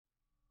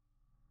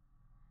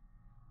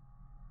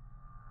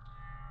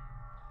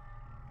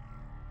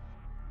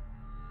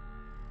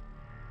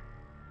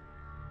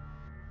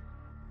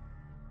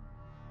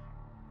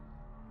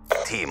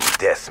Team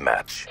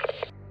deathmatch.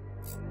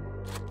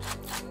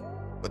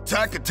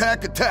 Attack,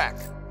 attack, attack!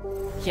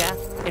 Yeah,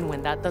 and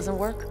when that doesn't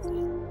work,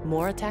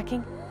 more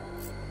attacking?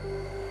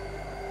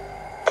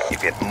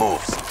 If it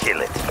moves,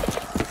 kill it.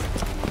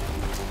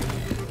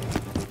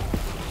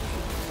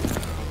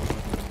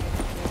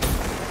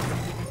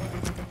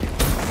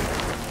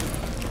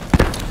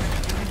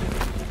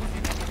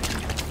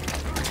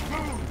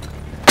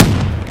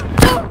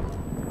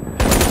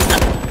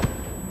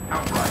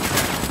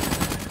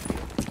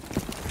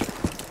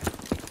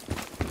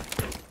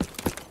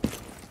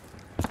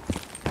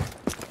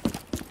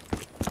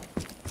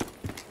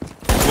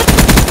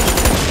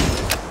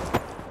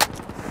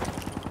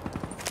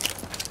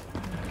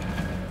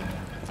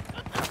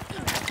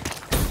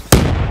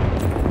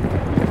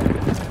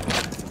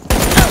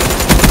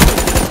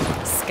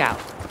 Scout,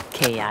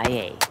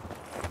 KIA.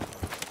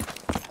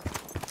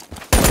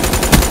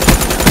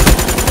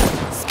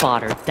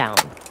 Spotter down.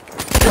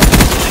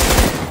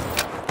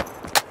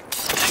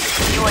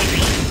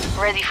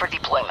 UAV, ready for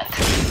deployment.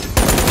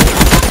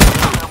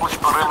 Establish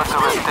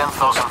perimeter at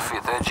 10,000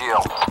 feet,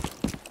 AGL.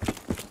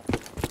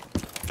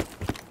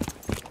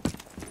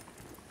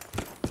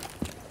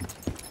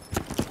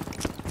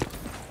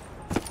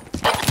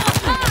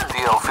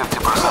 DL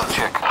 50%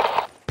 check.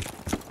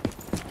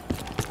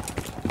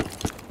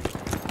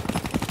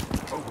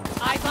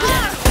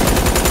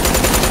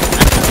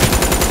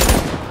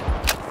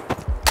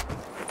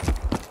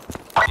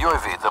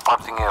 UAV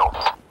departing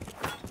AO.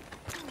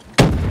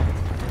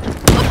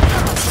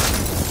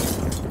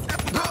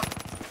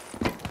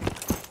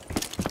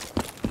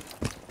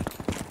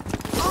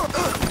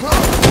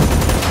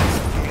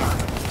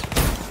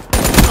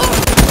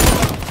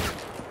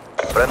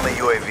 Friendly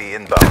UAV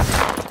inbound.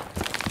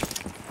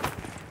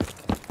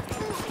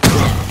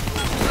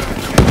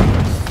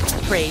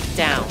 Prey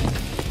down.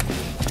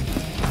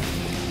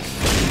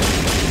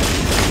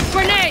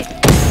 Grenade!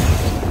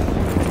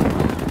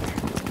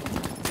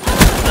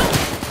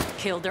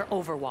 Kill their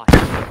Overwatch.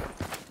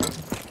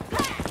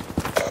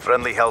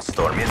 Friendly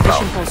Hellstorm Mission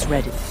inbound. post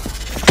ready.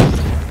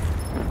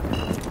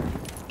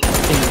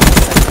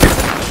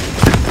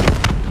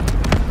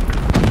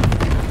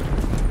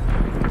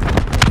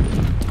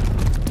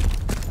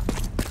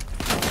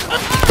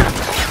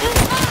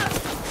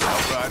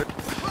 Outrider.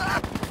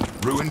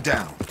 Ruin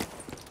down.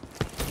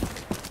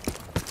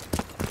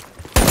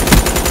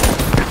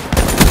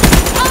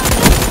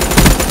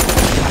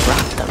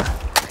 Rock them.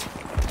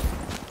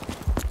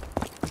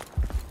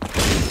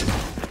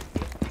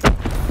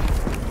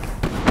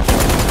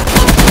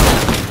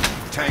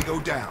 Tango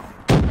down.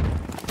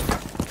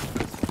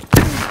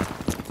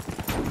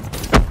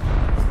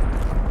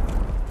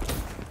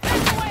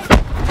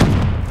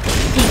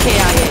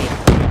 PKIA.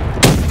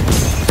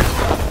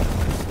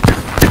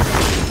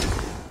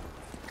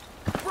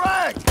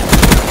 Frag!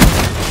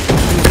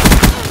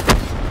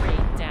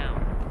 Prey down.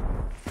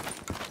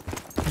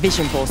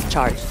 Vision pulse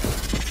charged.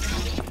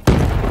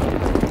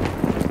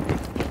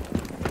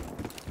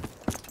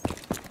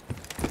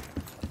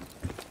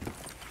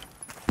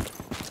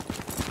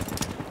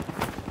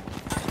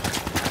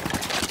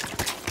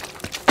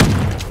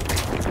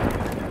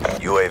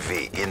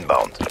 UAV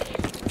inbound.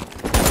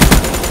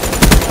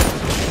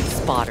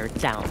 Spotter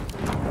down.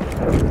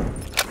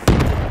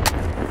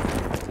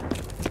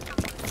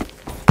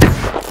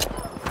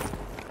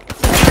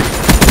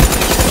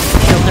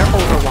 Kill their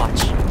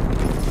Overwatch.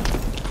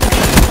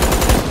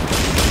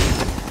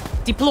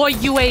 Deploy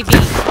UAV.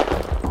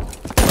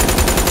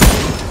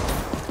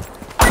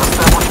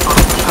 Establish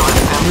perimeter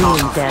at 10,000 Ruin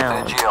feet,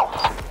 down. AGL.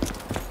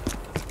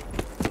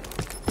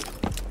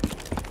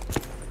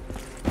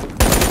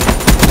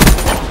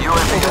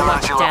 UAV Overwatch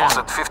energy levels down.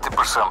 at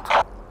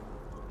 50%.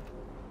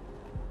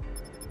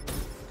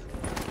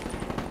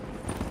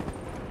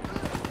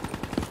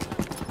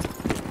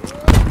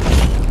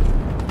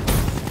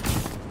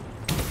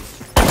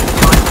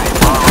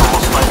 UAV power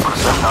levels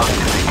 5%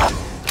 active.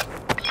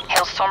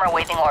 Hellstorm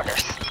awaiting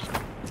orders.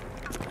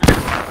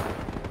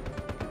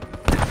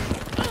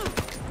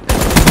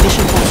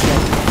 Mission post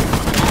ready.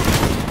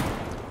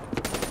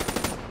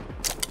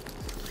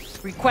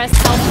 Request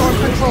Hellstorm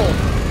control.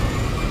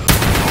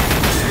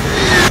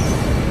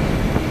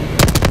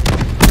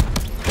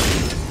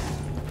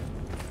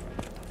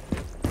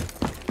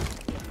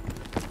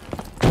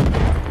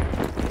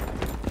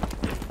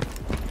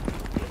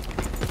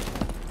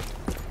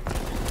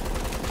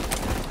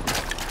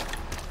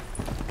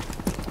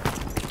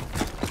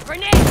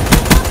 Grenade!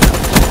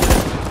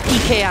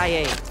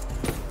 PKIA.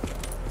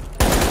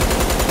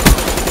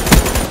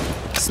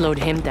 Slowed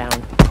him down.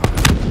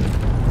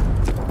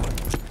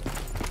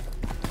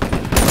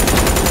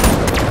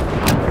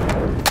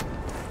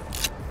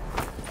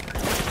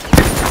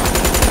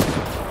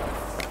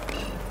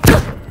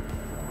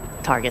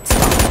 Target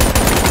stopped.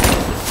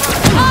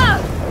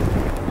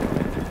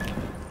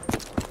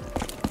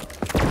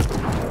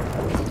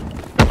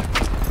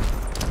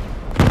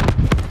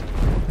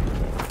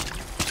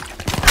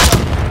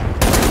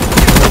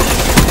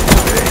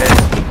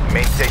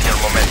 Maintain your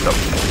momentum.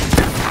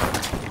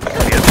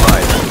 Be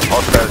advised,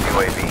 hostile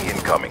UAV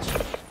incoming.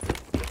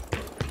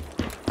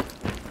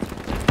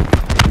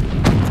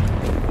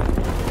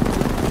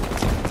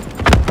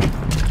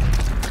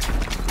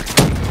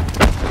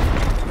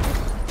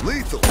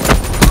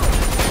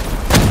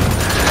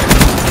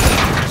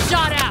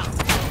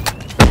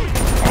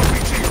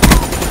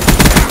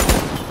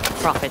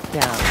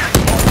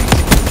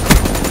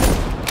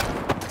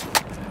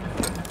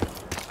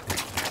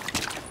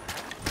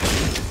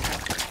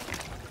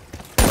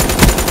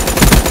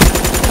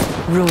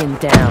 Ruin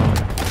down.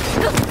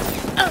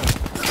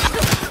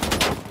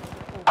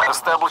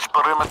 Establish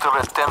perimeter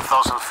at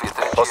 10,000 feet.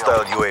 ATL.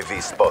 Hostile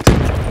UAV spotted.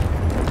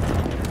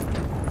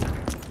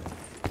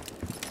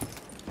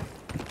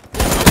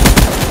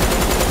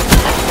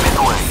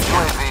 Midway.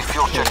 UAV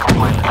fuel check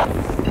complete.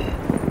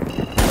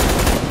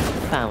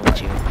 Found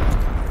you.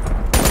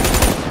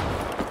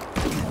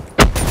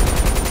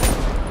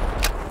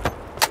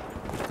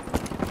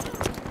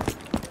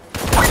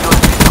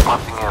 UAV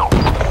departing AO.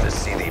 The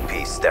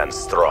CDP stands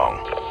strong.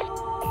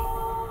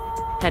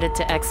 Headed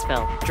to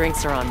exfil.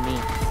 Drinks are on me.